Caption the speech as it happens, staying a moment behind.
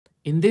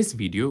In this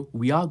video,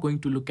 we are going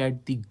to look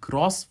at the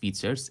gross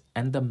features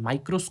and the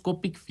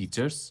microscopic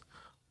features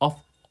of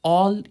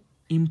all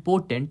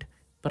important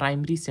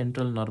primary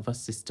central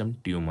nervous system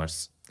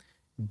tumors.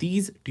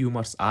 These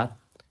tumors are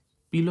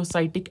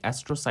pilocytic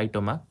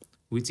astrocytoma,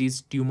 which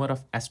is tumor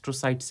of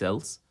astrocyte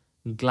cells,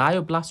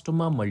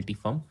 glioblastoma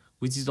multiforme,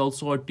 which is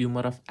also a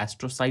tumor of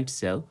astrocyte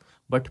cell,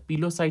 but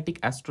pilocytic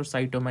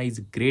astrocytoma is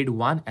grade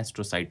 1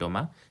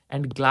 astrocytoma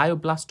and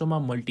glioblastoma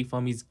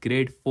multiforme is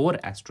grade 4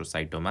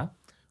 astrocytoma.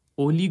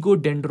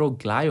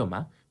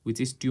 Oligodendroglioma, which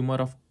is tumor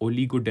of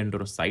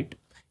oligodendrocyte,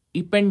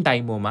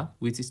 ependymoma,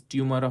 which is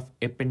tumor of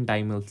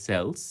ependymal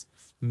cells,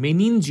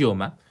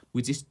 meningioma,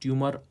 which is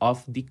tumor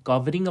of the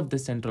covering of the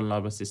central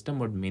nervous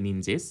system or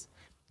meninges,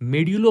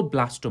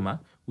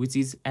 medulloblastoma, which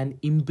is an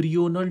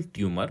embryonal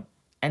tumor,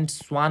 and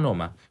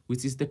schwannoma,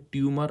 which is the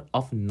tumor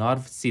of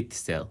nerve sheath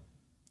cell.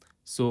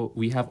 So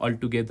we have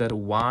altogether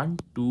 1,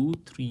 2,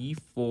 3,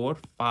 4,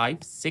 5,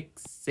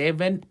 6,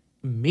 7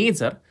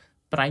 major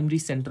primary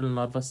central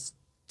nervous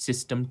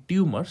system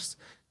tumors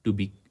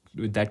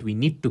that we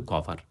need to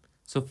cover.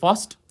 So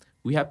first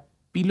we have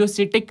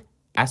pilocytic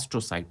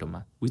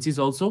astrocytoma, which is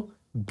also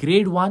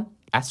grade 1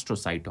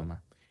 astrocytoma.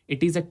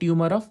 It is a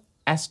tumor of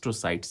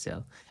astrocyte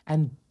cell,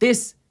 and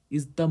this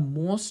is the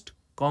most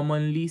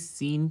commonly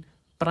seen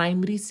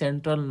primary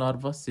central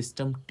nervous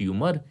system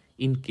tumor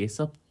in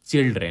case of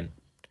children,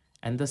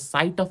 and the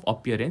site of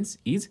appearance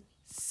is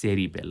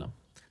cerebellum.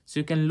 So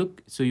you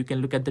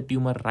can look at the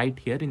tumor right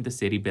here in the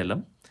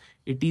cerebellum.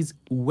 It is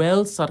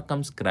well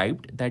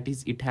circumscribed, that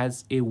is, it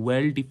has a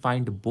well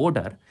defined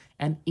border,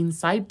 and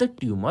inside the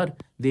tumor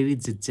there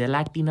is a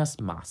gelatinous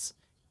mass,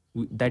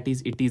 that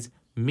is, it is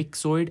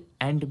myxoid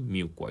and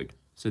mucoid.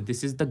 So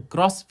this is the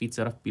gross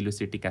feature of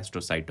pilocytic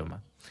astrocytoma.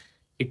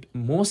 It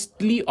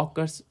mostly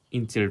occurs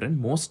in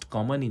children, most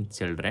common in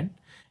children,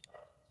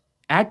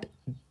 at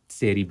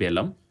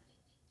cerebellum,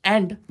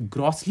 and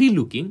grossly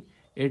looking,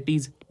 it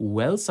is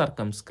well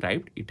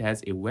circumscribed, it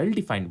has a well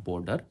defined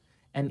border,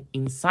 and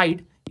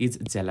inside is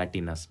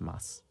gelatinous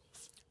mass.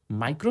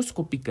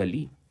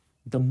 Microscopically,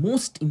 the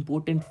most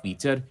important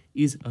feature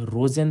is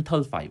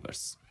Rosenthal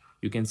fibers.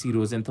 You can see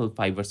Rosenthal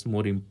fibers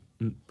more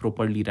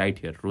properly right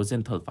here.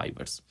 Rosenthal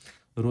fibers.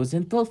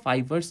 Rosenthal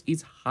fibers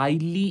is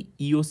highly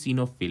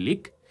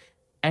eosinophilic,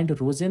 and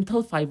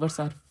Rosenthal fibers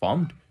are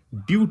formed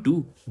due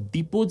to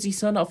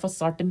deposition of a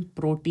certain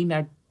protein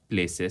at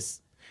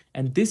places,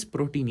 and this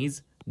protein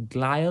is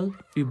glial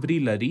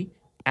fibrillary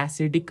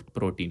acidic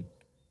protein,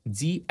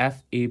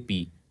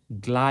 GFAP,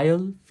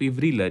 glial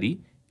fibrillary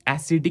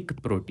acidic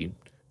protein.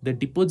 The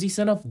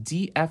deposition of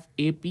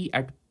GFAP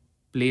at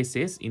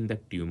places in the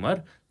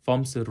tumor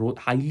forms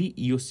highly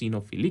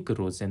eosinophilic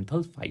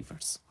Rosenthal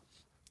fibers.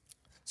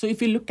 So if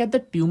you look at the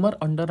tumor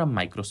under a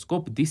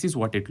microscope, this is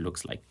what it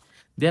looks like.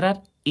 There are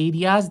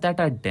areas that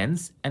are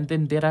dense, and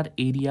then there are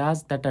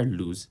areas that are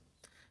loose.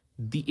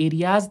 The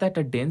areas that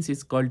are dense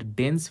is called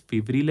dense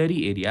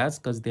fibrillary areas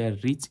because they are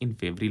rich in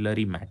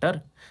fibrillary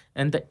matter,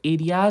 and the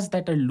areas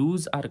that are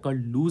loose are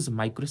called loose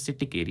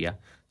microcytic area.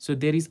 So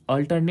there is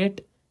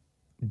alternate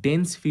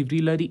dense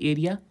fibrillary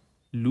area,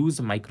 loose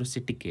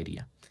microcytic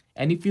area.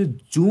 And if you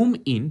zoom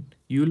in,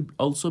 you will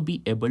also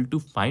be able to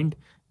find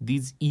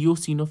these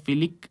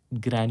eosinophilic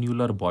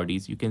granular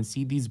bodies. You can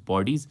see these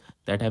bodies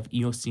that have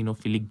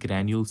eosinophilic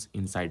granules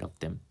inside of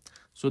them.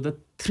 So the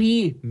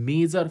three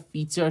major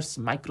features,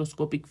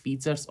 microscopic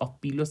features of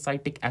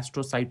pilocytic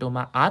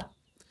astrocytoma are: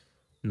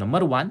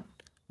 number 1,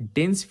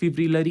 dense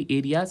fibrillary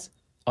areas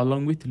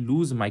along with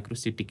loose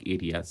microcytic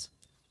areas.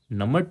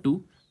 Number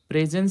 2,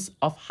 presence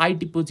of high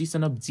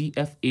deposition of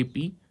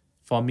GFAP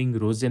forming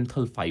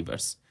Rosenthal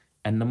fibers.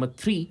 And number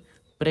 3,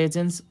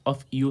 presence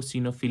of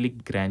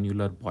eosinophilic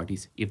granular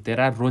bodies. If there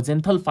are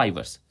Rosenthal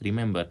fibers,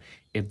 remember,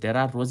 if there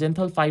are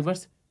Rosenthal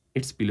fibers,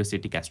 it's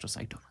pilocytic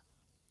astrocytoma.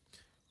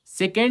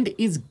 Second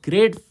is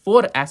grade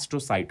 4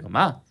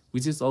 astrocytoma,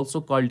 which is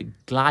also called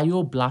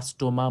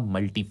glioblastoma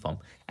multiforme,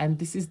 and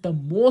this is the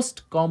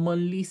most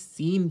commonly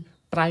seen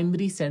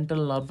primary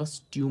central nervous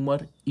tumor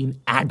in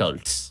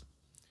adults.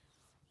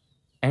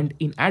 And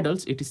in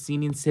adults, it is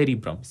seen in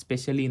cerebrum,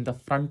 especially in the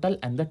frontal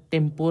and the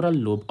temporal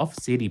lobe of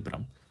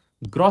cerebrum.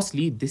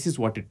 Grossly, this is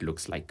what it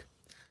looks like.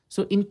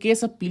 So in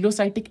case of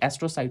pilocytic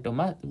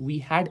astrocytoma, we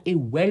had a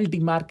well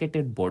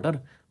demarcated border,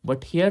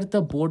 but here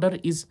the border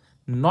is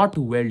not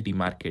well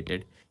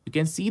demarcated. You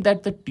can see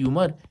that the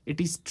tumor,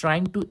 it is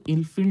trying to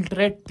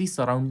infiltrate the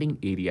surrounding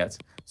areas.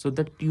 So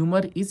the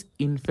tumor is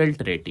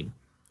infiltrating.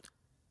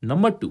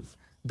 Number 2,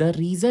 the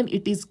reason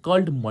it is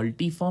called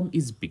multiform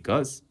is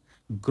because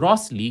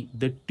grossly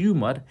the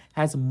tumor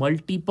has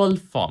multiple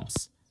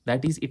forms.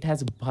 That is, it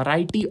has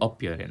variety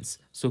appearance,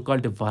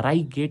 so-called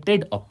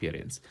variegated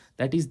appearance.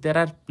 That is, there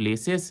are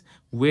places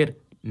where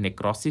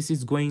necrosis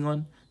is going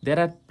on. There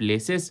are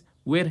places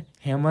where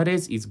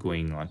hemorrhage is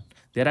going on.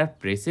 There are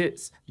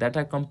places that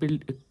are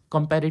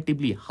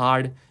comparatively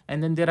hard,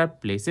 and then there are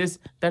places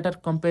that are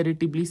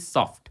comparatively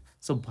soft.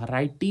 So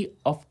variety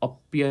of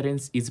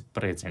appearance is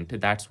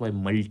present. That's why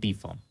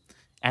multiform.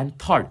 And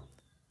third,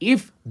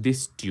 if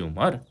this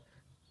tumor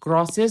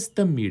crosses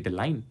the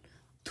midline,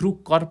 through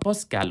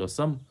corpus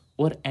callosum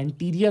or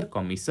anterior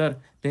commissure,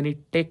 then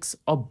it takes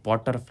a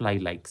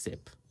butterfly-like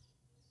shape.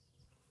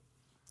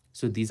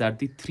 So these are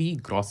the three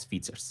gross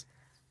features.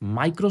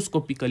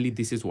 Microscopically,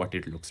 this is what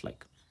it looks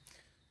like.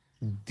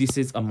 This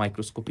is a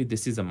microscopy,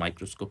 this is a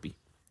microscopy.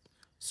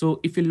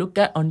 So if you look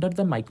at under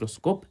the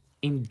microscope,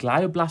 in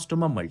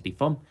glioblastoma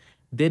multiform,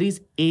 there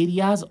is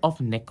areas of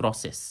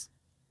necrosis.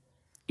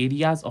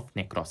 Areas of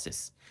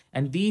necrosis.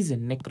 And these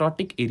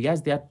necrotic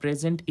areas, they are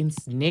present in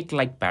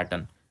snake-like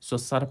pattern. So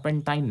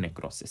serpentine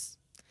necrosis.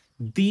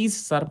 These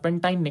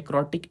serpentine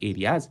necrotic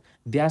areas,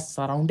 they are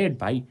surrounded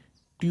by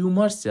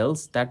tumor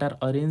cells that are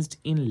arranged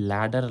in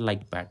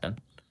ladder-like pattern.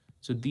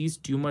 So these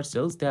tumor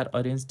cells, they are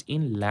arranged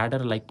in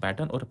ladder-like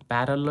pattern or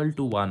parallel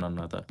to one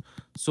another,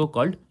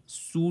 so-called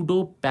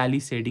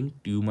pseudo-palisading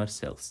tumor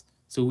cells.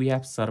 So we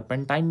have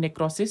serpentine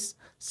necrosis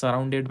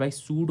surrounded by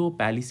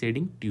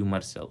pseudo-palisading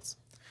tumor cells.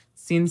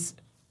 Since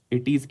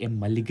it is a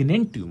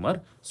malignant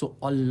tumor, so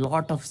a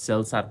lot of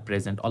cells are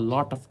present, a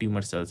lot of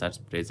tumor cells are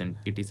present.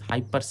 It is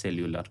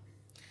hypercellular.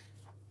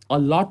 A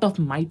lot of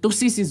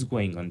mitosis is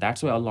going on.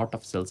 That's why a lot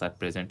of cells are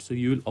present. So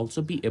you will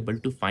also be able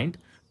to find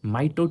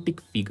mitotic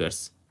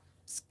figures,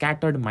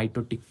 scattered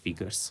mitotic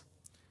figures.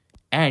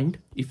 And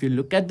if you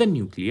look at the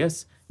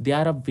nucleus,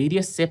 there are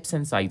various shapes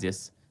and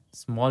sizes.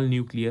 Small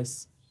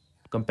nucleus,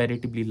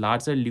 comparatively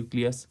larger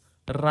nucleus,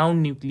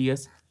 round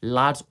nucleus,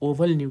 large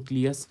oval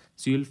nucleus.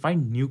 So you'll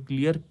find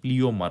nuclear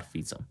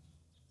pleomorphism.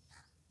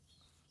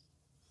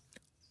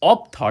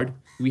 Up third,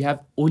 we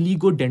have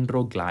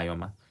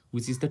oligodendroglioma,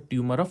 which is the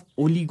tumor of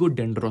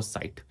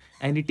oligodendrocyte,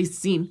 and it is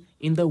seen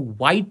in the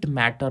white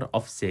matter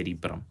of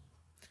cerebrum.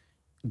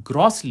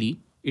 Grossly,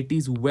 it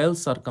is well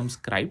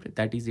circumscribed,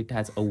 that is, it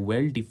has a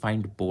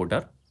well-defined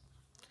border.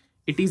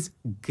 It is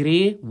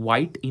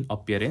gray-white in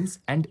appearance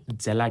and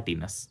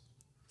gelatinous.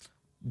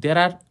 There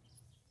are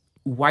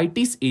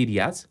whitish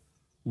areas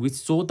which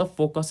show the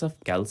focus of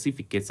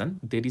calcification.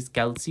 There is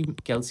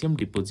calcium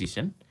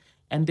deposition,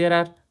 and there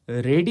are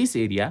reddish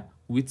area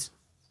which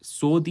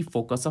show the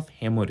focus of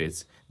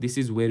hemorrhage. This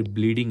is where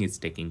bleeding is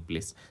taking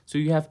place. So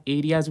you have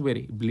areas where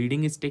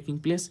bleeding is taking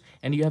place,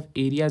 and you have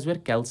areas where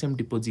calcium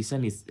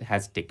deposition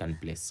has taken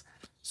place.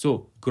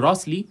 So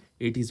grossly,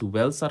 it is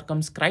well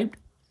circumscribed,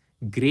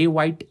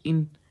 gray-white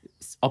in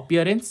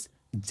appearance,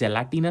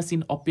 gelatinous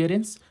in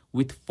appearance,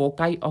 with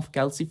foci of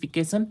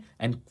calcification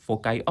and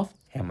foci of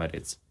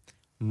hemorrhage.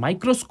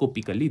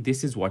 Microscopically,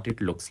 this is what it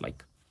looks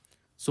like.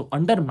 So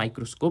under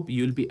microscope,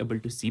 you will be able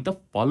to see the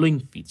following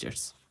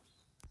features.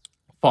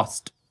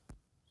 First,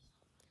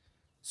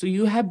 so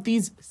you have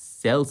these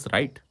cells,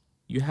 right?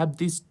 You have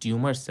these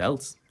tumor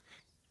cells.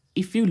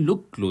 If you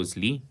look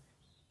closely,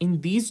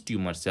 in these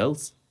tumor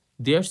cells,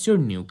 there's your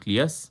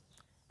nucleus,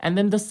 and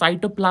then the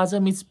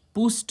cytoplasm is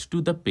pushed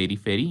to the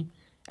periphery,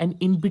 and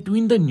in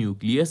between the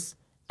nucleus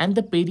and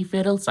the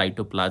peripheral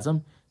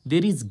cytoplasm,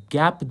 there is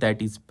gap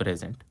that is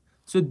present.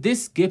 So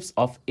this gives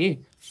off a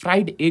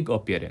fried egg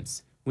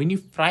appearance. When you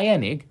fry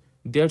an egg,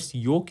 there's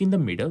yolk in the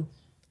middle,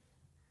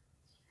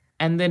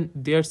 and then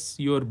there's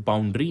your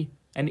boundary,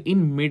 and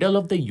in middle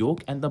of the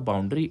yolk and the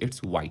boundary,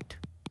 it's white.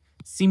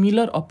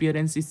 Similar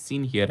appearance is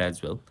seen here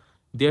as well.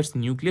 There's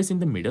nucleus in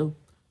the middle,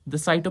 the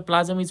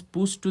cytoplasm is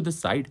pushed to the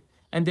side,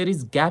 and there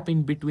is gap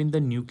in between the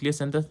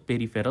nucleus and the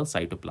peripheral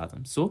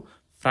cytoplasm. So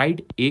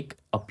fried egg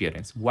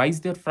appearance. Why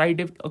is there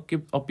fried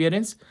egg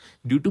appearance?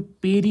 Due to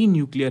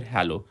perinuclear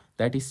halo,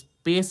 that is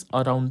space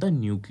around the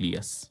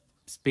nucleus.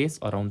 Space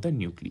around the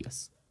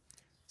nucleus.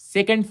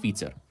 Second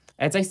feature,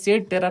 as I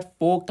said, there are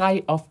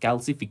foci of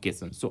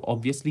calcification. So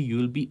obviously you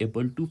will be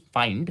able to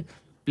find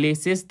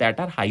places that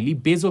are highly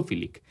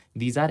basophilic.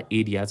 These are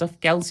areas of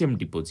calcium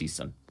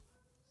deposition.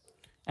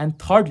 And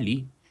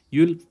thirdly,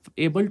 you will be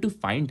able to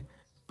find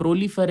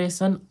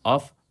proliferation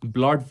of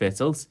blood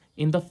vessels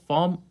in the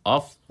form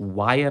of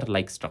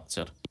wire-like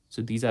structure.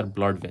 So these are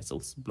blood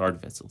vessels.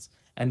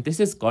 And this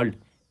is called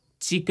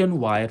chicken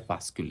wire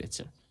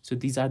vasculature. So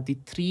these are the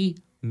three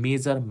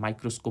major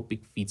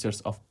microscopic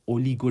features of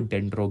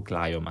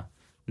oligodendroglioma.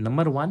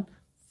 Number one,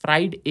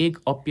 fried egg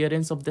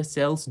appearance of the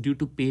cells due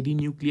to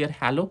perinuclear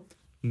halo.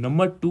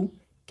 Number two,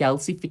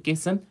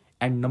 calcification.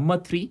 And number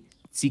three,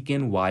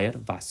 chicken wire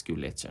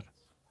vasculature.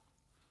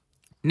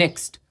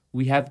 Next,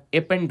 we have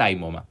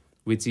ependymoma,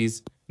 which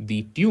is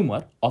the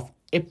tumor of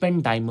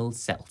ependymal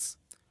cells.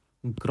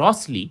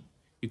 Grossly,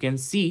 you can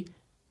see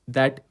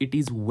that it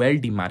is well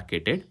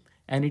demarcated,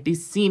 and it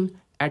is seen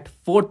at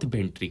fourth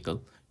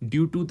ventricle.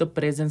 Due to the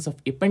presence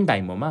of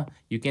ependymoma,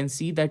 you can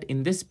see that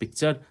in this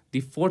picture,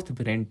 the fourth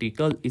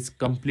ventricle is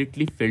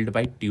completely filled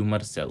by tumor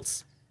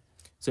cells.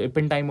 So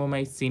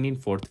ependymoma is seen in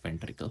fourth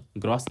ventricle.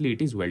 Grossly,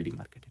 it is well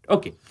demarcated.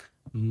 Okay,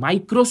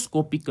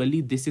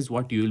 microscopically, this is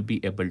what you will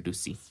be able to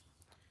see.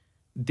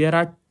 There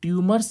are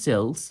tumor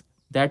cells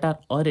that are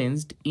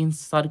arranged in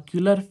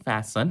circular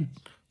fashion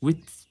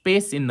with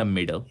space in the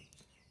middle.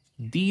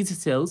 These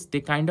cells,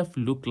 they kind of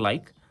look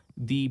like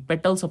the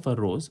petals of a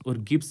rose or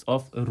gives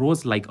off a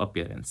rose-like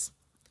appearance.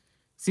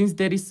 Since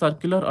there is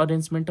circular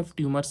arrangement of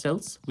tumor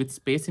cells with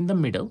space in the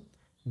middle,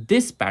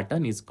 this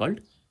pattern is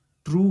called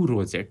true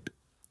rosette.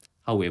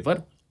 However,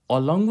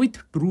 along with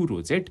true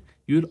rosette,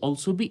 you will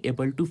also be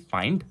able to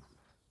find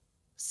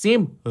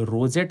same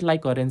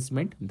rosette-like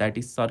arrangement, that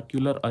is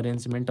circular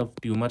arrangement of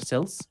tumor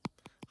cells.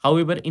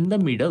 However, in the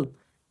middle,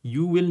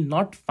 you will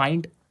not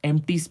find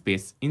empty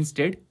space.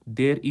 Instead,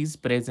 there is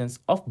presence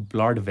of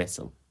blood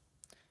vessel.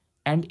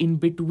 And in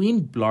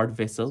between blood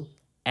vessel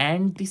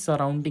and the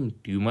surrounding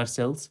tumor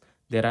cells,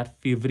 there are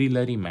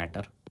fibrillary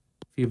matter.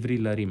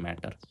 Fibrillary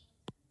matter.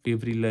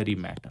 Fibrillary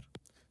matter.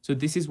 So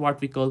this is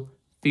what we call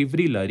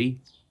fibrillary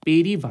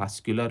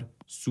perivascular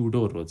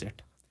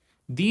pseudo-rosette.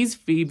 These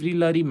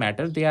fibrillary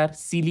matter, they are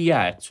cilia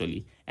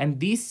actually, and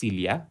these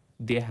cilia,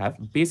 they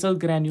have basal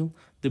granule.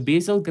 The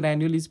basal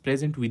granule is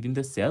present within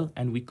the cell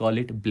and we call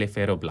it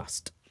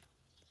blepharoblast.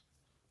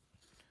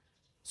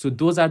 So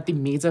those are the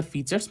major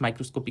features,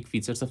 microscopic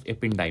features of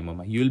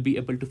ependymoma. You will be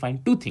able to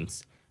find two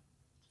things,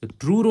 the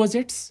true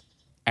rosettes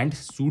and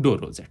pseudo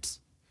rosettes.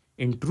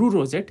 In true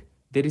rosette,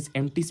 there is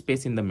empty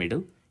space in the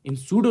middle. In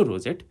pseudo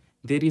rosette,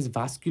 there is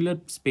vascular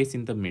space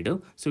in the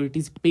middle, so it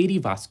is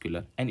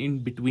perivascular, and in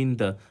between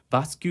the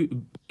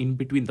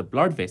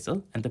blood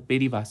vessel and the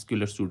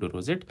perivascular pseudo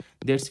rosette,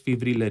 there's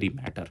fibrillary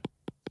matter.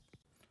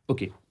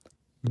 Okay,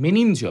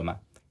 meningioma.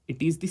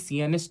 It is the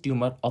CNS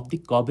tumor of the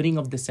covering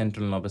of the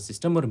central nervous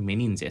system, or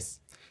meninges.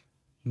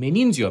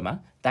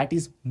 Meningioma that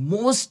is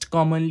most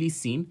commonly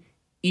seen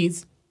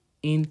is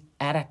in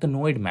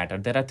arachnoid matter.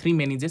 There are three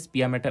meninges: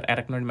 pia mater,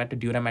 arachnoid matter,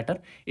 dura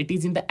mater. It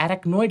is in the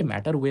arachnoid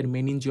matter where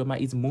meningioma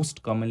is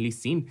most commonly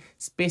seen,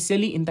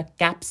 especially in the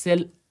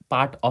capsule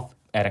part of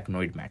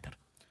arachnoid matter.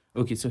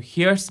 Okay, so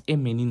here's a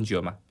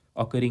meningioma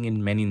occurring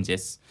in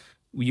meninges.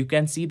 You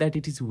can see that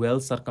it is well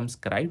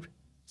circumscribed,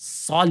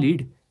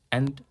 solid,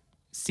 and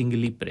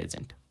singly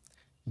present.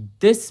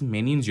 This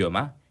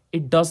meningioma,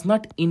 it does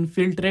not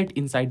infiltrate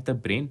inside the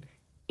brain.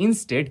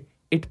 Instead,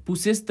 it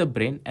pushes the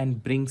brain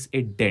and brings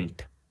a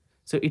dent.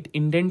 So it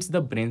indents the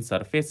brain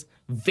surface.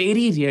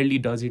 Very rarely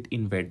does it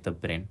invade the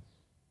brain.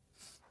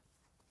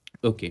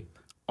 Okay,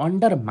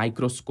 under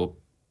microscope,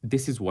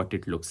 this is what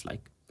it looks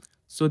like.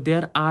 So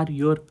there are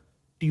your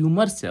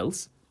tumor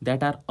cells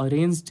that are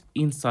arranged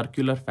in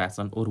circular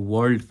fashion or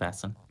whorled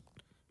fashion.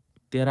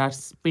 There are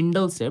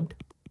spindle-shaped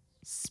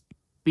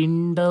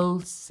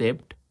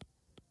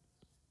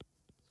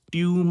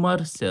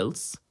tumor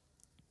cells.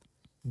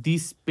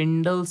 These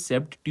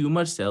spindle-shaped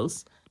tumor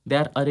cells, they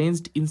are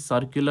arranged in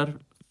circular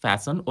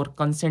fashion or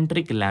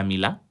concentric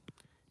lamella,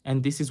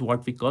 and this is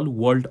what we call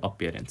whorled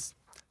appearance.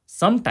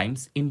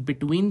 Sometimes in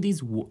between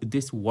this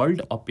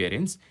whorled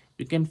appearance,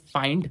 you can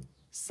find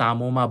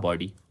psammoma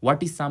body.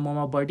 What is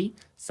psammoma body?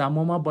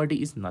 Psammoma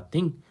body is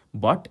nothing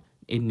but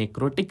a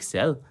necrotic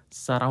cell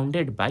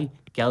surrounded by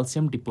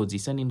calcium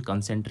deposition in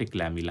concentric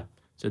lamella.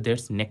 So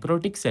there's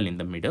necrotic cell in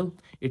the middle.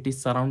 It is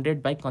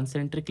surrounded by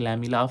concentric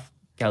lamella of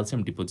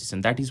calcium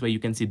deposition. That is why you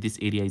can see this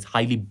area is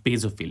highly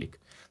basophilic.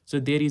 So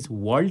there is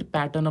whorled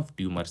pattern of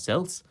tumor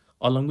cells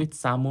along with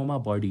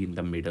psammoma body in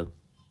the middle.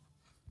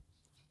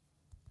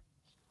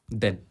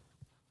 Then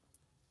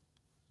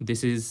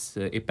this is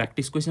a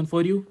practice question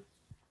for you.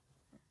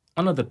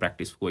 Another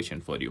practice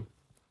question for you.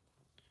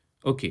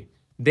 Okay,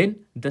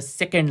 then the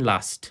second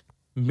last,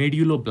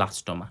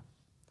 medulloblastoma.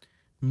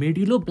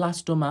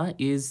 Medulloblastoma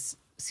is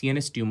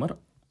CNS tumor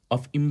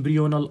of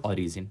embryonal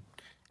origin,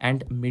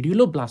 and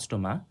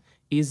medulloblastoma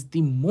is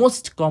the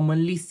most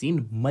commonly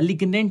seen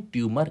malignant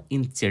tumor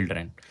in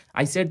children.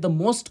 I said the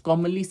most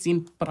commonly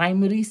seen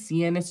primary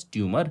CNS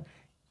tumor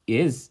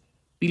is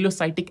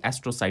pilocytic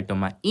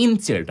astrocytoma in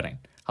children.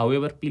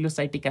 However,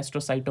 pilocytic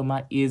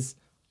astrocytoma is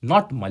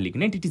not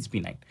malignant, it is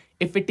benign.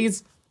 If it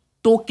is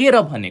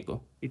tokera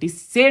bhaneko, it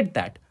is said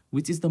that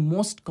which is the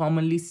most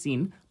commonly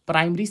seen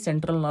primary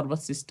central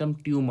nervous system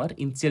tumor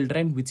in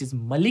children which is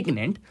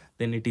malignant,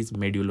 then it is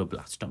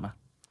medulloblastoma.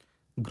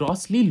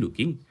 Grossly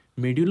looking,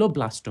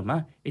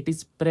 medulloblastoma, it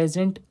is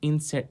present in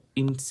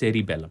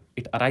cerebellum.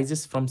 It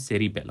arises from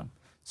cerebellum.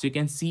 So you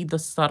can see the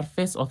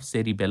surface of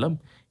cerebellum,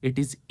 it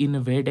is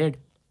invaded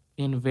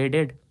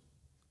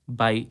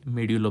by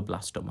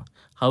medulloblastoma.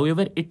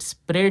 However, it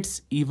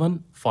spreads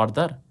even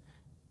further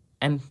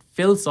and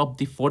fills up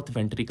the fourth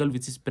ventricle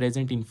which is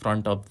present in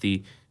front of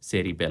the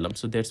cerebellum.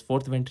 So there's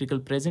fourth ventricle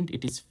present,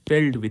 it is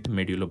filled with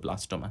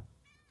medulloblastoma.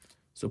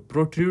 So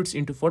protrudes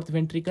into fourth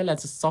ventricle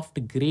as a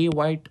soft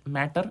gray-white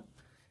matter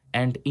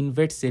and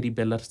invades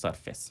cerebellar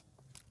surface.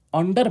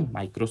 Under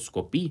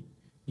microscopy,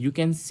 you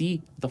can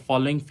see the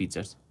following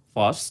features.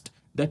 First,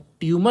 the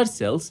tumor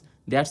cells,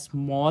 they are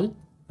small,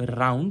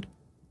 round,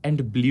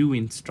 and blue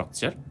in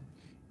structure.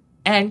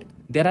 And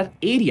there are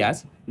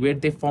areas where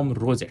they form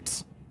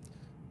rosettes.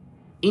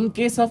 In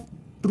case of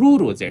true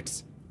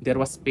rosettes, there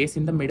was space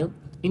in the middle.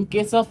 In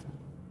case of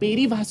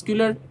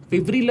perivascular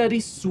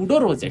fibrillary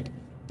pseudo-rosette,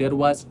 there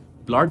was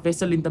blood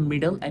vessel in the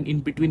middle, and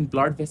in between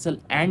blood vessel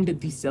and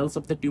the cells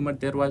of the tumor,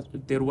 there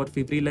were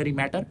fibrillary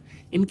matter.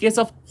 In case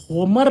of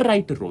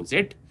Homer-right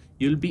rosette,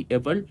 you'll be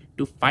able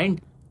to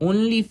find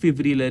only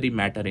fibrillary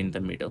matter in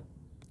the middle.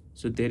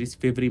 So there is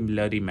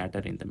fibrillary matter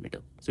in the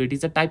middle. So it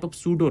is a type of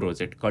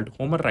pseudo-rosette called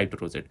Homer-right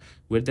rosette,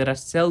 where there are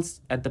cells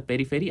at the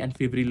periphery and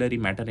fibrillary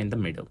matter in the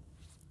middle.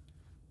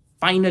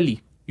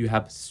 finally, you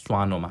have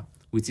schwannoma,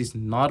 which is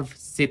nerve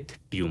sheath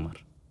tumor.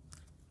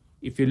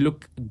 If you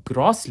look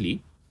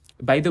grossly,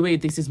 by the way,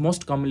 this is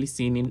most commonly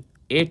seen in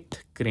 8th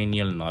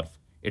cranial nerve.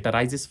 It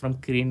arises from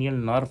cranial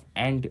nerve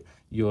and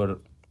your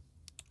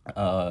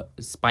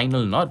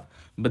spinal nerve,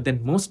 but then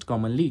most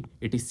commonly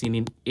it is seen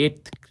in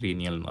 8th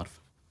cranial nerve.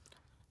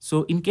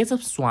 So in case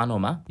of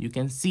schwannoma, you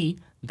can see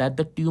that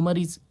the tumor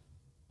is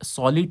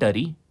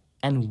solitary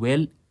and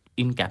well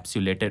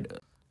encapsulated.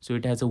 So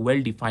it has a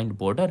well-defined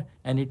border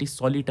and it is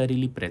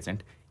solitarily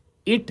present.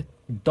 It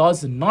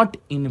does not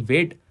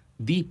invade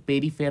the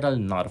peripheral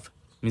nerve,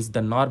 means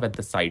the nerve at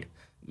the side.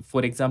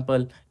 For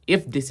example,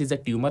 if this is a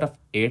tumor of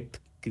 8th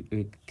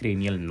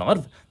cranial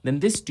nerve, then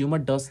this tumor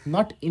does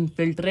not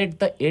infiltrate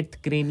the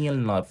 8th cranial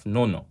nerve.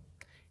 No.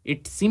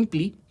 It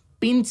simply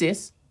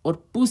pinches or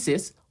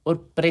pushes or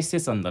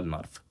presses on the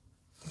nerve.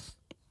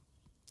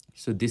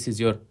 So this is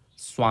your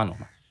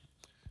schwannoma.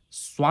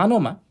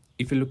 Schwannoma,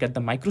 if you look at the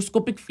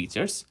microscopic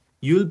features,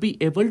 you will be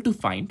able to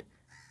find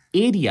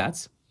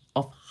areas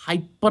of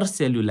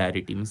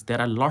hypercellularity, means there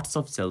are lots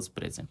of cells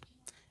present.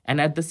 And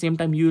at the same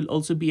time, you will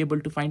also be able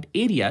to find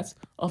areas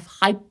of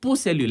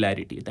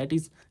hypocellularity, that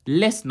is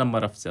less number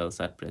of cells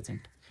are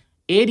present.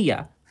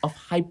 Area of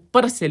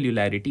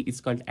hypercellularity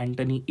is called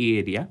Antony A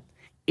area.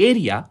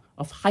 Area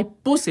of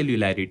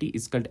hypocellularity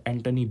is called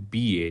Antony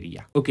B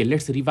area. Okay,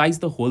 let's revise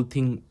the whole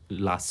thing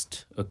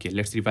last. Okay,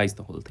 let's revise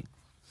the whole thing.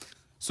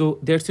 So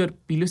there's your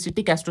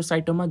pilocytic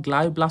astrocytoma,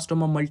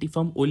 glioblastoma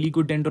multiform,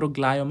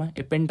 oligodendroglioma,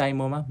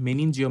 ependymoma,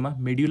 meningioma,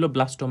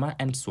 medulloblastoma,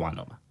 and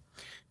schwannoma.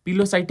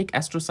 Pilocytic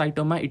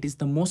astrocytoma, it is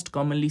the most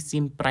commonly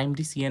seen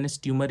primary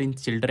CNS tumor in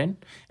children,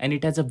 and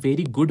it has a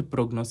very good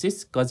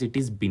prognosis because it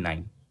is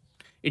benign.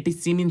 It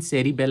is seen in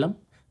cerebellum.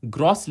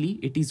 Grossly,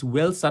 it is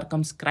well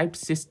circumscribed,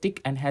 cystic,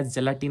 and has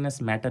gelatinous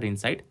matter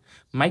inside.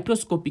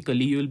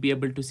 Microscopically, you will be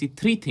able to see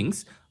three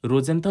things: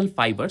 Rosenthal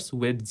fibers,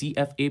 where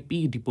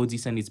GFAP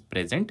deposition is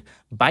present;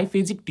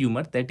 biphasic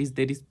tumor, that is,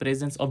 there is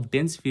presence of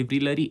dense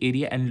fibrillary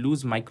area and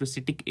loose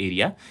microcytic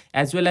area,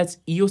 as well as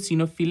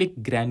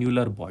eosinophilic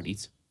granular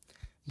bodies.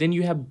 Then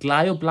you have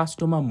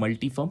glioblastoma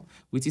multiform,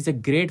 which is a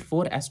grade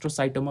 4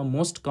 astrocytoma,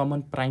 most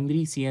common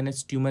primary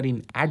CNS tumor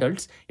in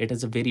adults. It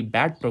has a very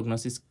bad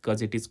prognosis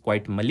because it is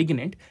quite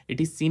malignant.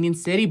 It is seen in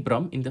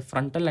cerebrum, in the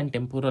frontal and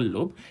temporal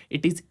lobe.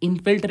 It is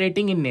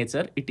infiltrating in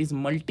nature. It is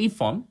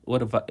multiform,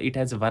 or it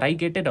has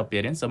variegated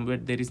appearance. Somewhere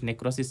there is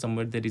necrosis,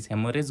 somewhere there is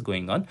hemorrhage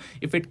going on.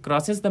 If it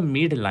crosses the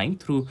midline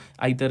through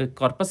either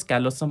corpus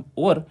callosum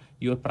or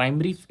your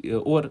primary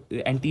or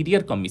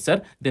anterior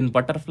commissure, then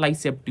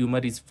butterfly-shaped tumor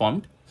is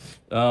formed.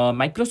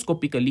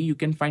 Microscopically, you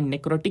can find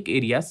necrotic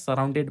areas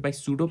surrounded by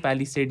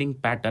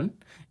pseudo-palisading pattern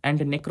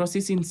and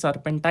necrosis in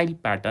serpentile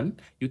pattern.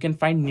 You can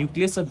find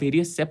nucleus of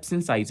various shapes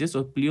and sizes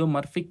or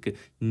pleomorphic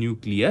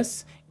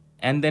nucleus,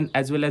 and then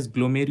as well as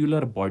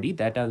glomerular body,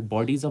 that are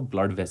bodies of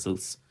blood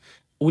vessels.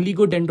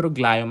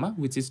 Oligodendroglioma,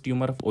 which is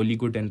tumor of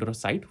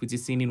oligodendrocyte, which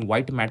is seen in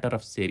white matter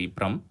of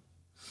cerebrum.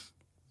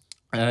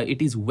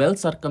 It is well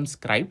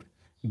circumscribed,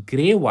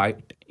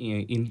 gray-white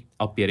in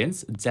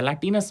appearance,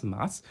 gelatinous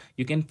mass.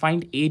 You can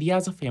find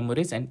areas of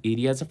hemorrhage and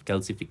areas of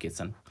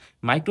calcification.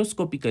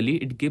 Microscopically,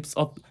 it gives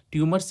off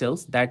tumor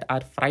cells that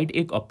are fried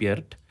egg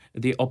appeared.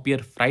 They appear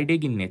fried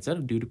egg in nature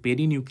due to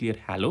perinuclear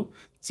halo,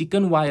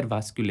 chicken wire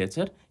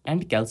vasculature,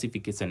 and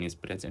calcification is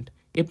present.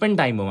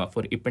 Ependymoma,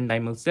 for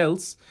ependymal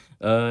cells,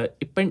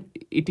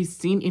 it is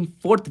seen in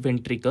fourth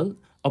ventricle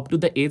up to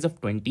the age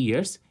of 20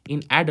 years.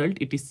 In adult,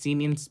 it is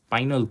seen in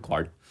spinal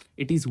cord.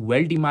 It is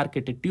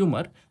well-demarcated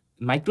tumor.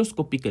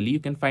 Microscopically, you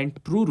can find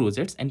true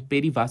rosettes and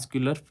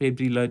perivascular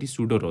fibrillary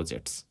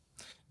pseudo-rosettes.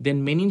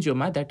 Then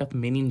meningioma, that of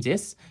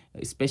meninges,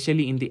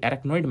 especially in the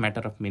arachnoid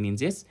matter of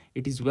meninges,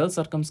 it is well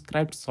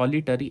circumscribed,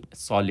 solitary,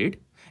 solid,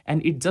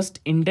 and it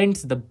just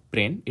indents the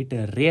brain. It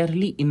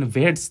rarely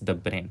invades the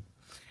brain.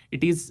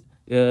 It is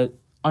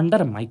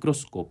under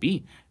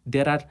microscopy,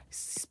 there are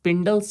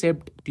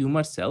spindle-shaped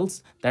tumor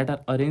cells that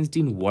are arranged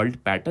in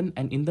walled pattern,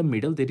 and in the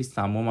middle there is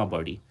psammoma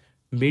body.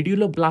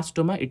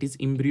 Medulloblastoma, it is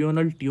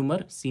embryonal tumor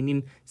seen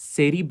in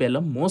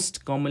cerebellum,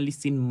 most commonly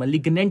seen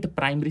malignant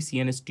primary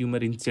CNS tumor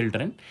in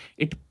children.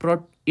 It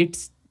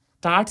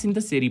starts in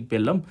the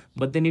cerebellum,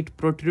 but then it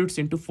protrudes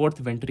into fourth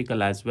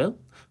ventricle as well,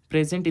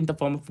 present in the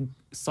form of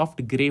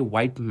soft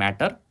gray-white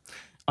matter.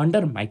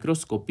 Under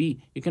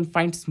microscopy, you can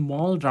find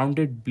small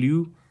rounded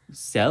blue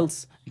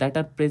cells that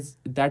are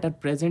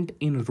present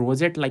in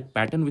rosette-like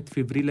pattern with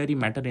fibrillary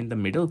matter in the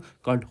middle,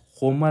 called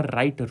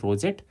Homer-Wright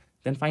rosette.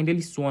 Then finally,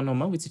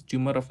 schwannoma, which is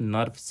tumor of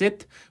nerve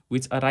sheath,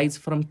 which arise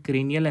from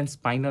cranial and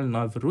spinal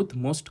nerve root,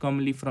 most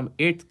commonly from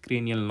 8th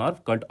cranial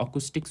nerve, called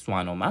acoustic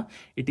schwannoma.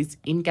 It is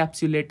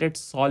encapsulated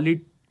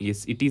solid.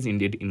 Yes, it is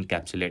indeed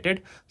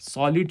encapsulated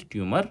solid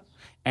tumor,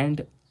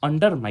 and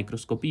under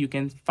microscopy, you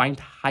can find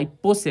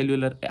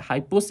hypocellular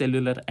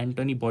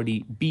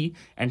antibody B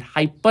and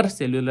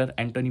hypercellular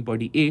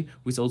antibody A,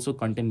 which also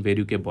contain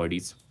verrucate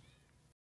bodies.